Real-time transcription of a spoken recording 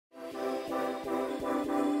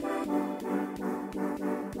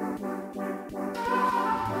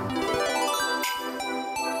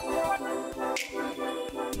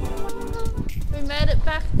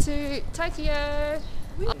to Tokyo.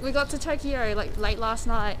 We got to Tokyo like late last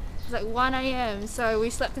night. It was like 1 AM, so we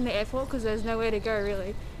slept in the airport because there's nowhere to go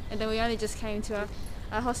really. And then we only just came to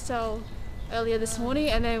our hostel earlier this morning,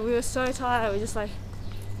 and then we were so tired, we were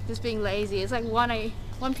just being lazy. It's like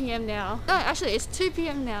 1 PM now. No, actually it's 2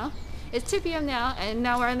 PM now. It's 2 PM now, and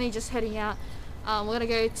now we're only just heading out. We're gonna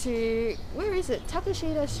go to, where is it?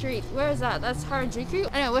 Takashita Street. Where is that? That's Harajuku.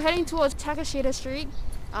 Anyway, we're heading towards Takashita Street,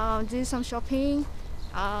 do some shopping.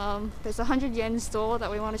 There's a 100 yen store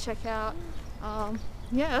that we want to check out.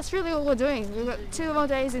 Yeah, that's really what we're doing. We've got 2 more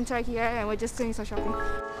days in Tokyo and we're just doing some shopping.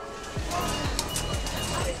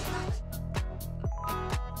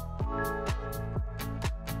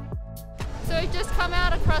 So we've just come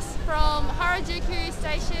out across from Harajuku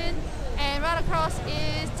station, and right across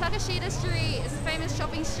is Takashita Street. It's a famous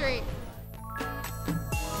shopping street.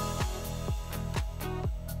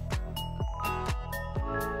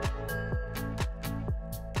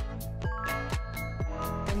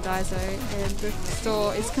 Daiso, and the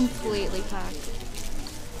store is completely packed.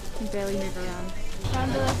 You can barely move around.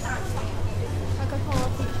 Found the Coca-Cola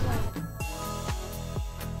peach flavor.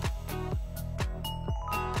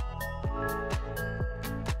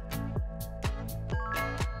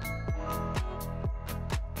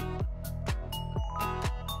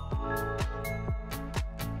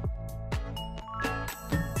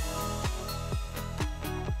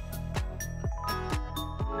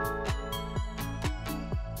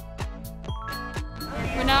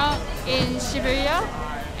 We're now in Shibuya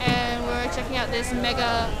and we're checking out this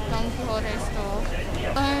mega Don Quixote store.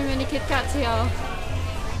 So many Kit Kats here. I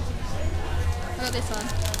got this one.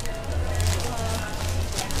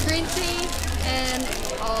 Green tea and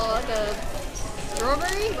like a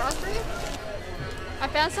strawberry, raspberry. I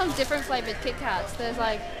found some different flavored Kit Kats. There's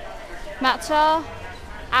like matcha,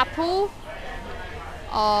 apple,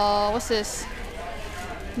 what's this?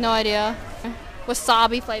 No idea.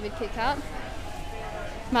 Wasabi flavored Kit Kat.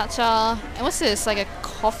 Matcha, and what's this? Like a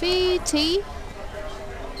coffee, tea?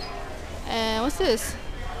 And what's this?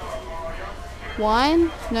 Wine?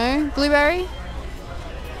 No? Blueberry?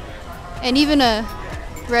 And even a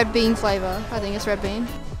red bean flavor. I think it's red bean.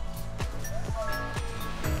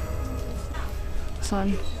 This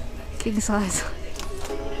one, king size.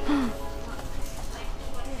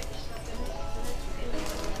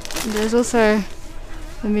 There's also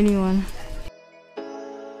the mini one.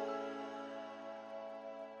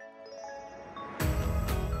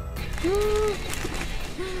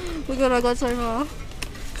 Look what I got so far.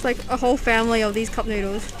 It's like a whole family of these cup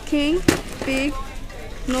noodles. King, big,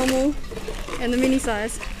 normal, and the mini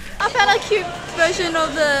size. I found a cute version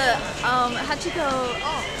of the Hachiko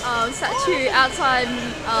statue outside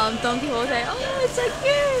Don Quixote. Oh, it's so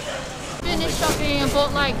cute! Finished shopping and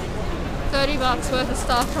bought like 30 bucks worth of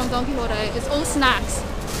stuff from Don Quixote. It's all snacks.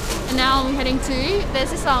 And now I'm heading to,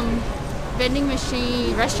 there's this vending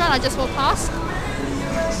machine restaurant I just walked past.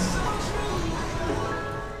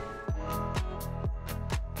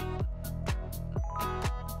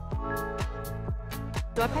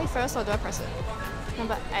 Do I pay first or do I press it?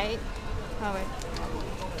 Number 8. Oh wait.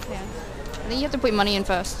 Yeah. I think you have to put money in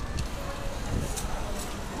first.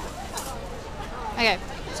 Okay.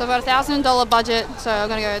 So I've got $1,000 budget, so I'm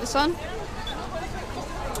gonna go this one.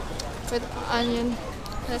 With onion.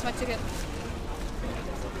 There's my ticket.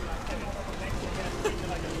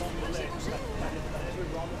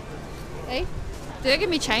 Hey? Did they give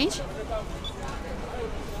me change?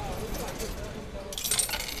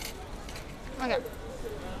 Okay.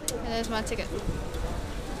 And there's my ticket.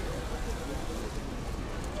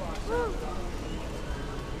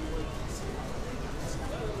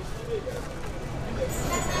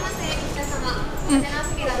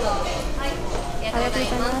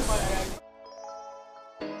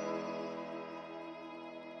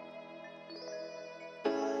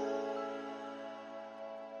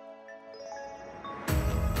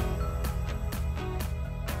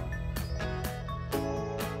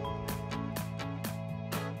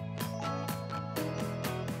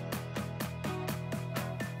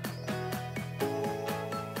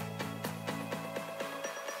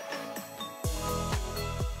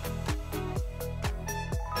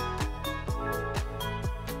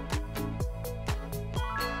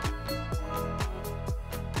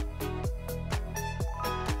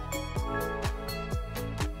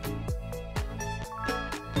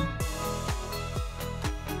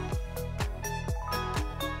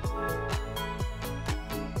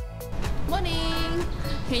 Morning!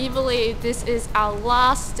 Can you believe this is our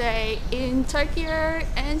last day in Tokyo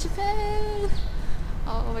and Japan?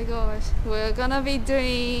 Oh my gosh, we're gonna be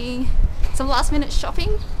doing some last minute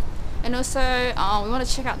shopping, and also we want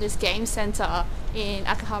to check out this game center in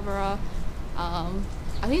Akihabara.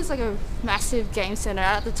 I think it's like a massive game center.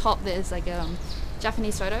 At the top there's like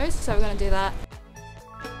Japanese photos, so we're going to do that.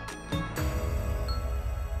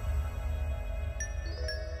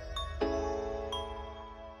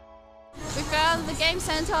 We found the game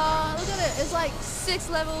center. Look at it, it's like 6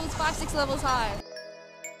 levels, 5-6 levels high.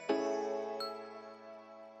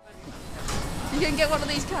 You can get one of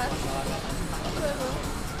these cats.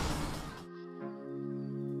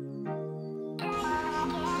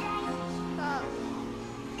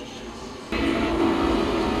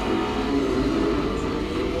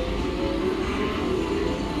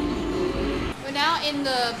 We're now in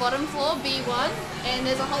the bottom floor, B1, and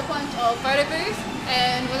there's a whole bunch of photo booths,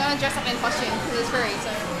 and we're going to dress up in costume because it's free.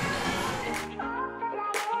 So.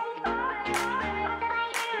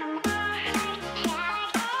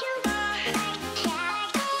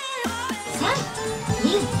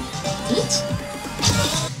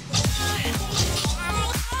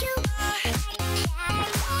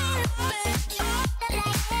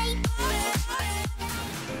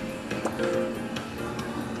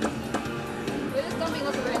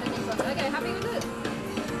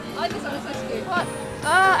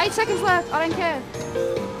 8 seconds left. I don't care.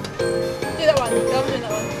 Do that one. I'm doing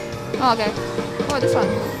that one. Oh, okay. Oh, this one.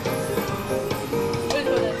 What is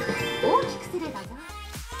it?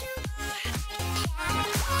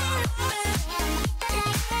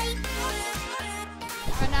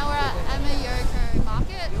 Right now we're at Amayoko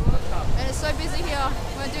Market, and it's so busy here.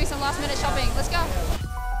 We're doing some last minute shopping. Let's go.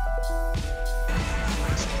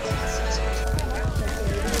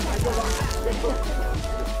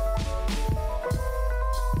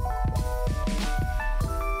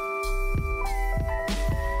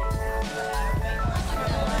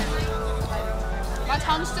 My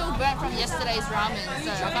tongue's still burnt from yesterday's ramen,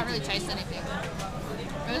 so I can't really taste anything.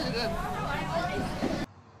 This is good.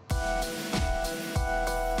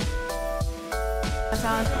 I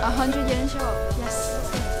found a 100 yen shop.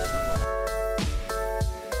 Yes.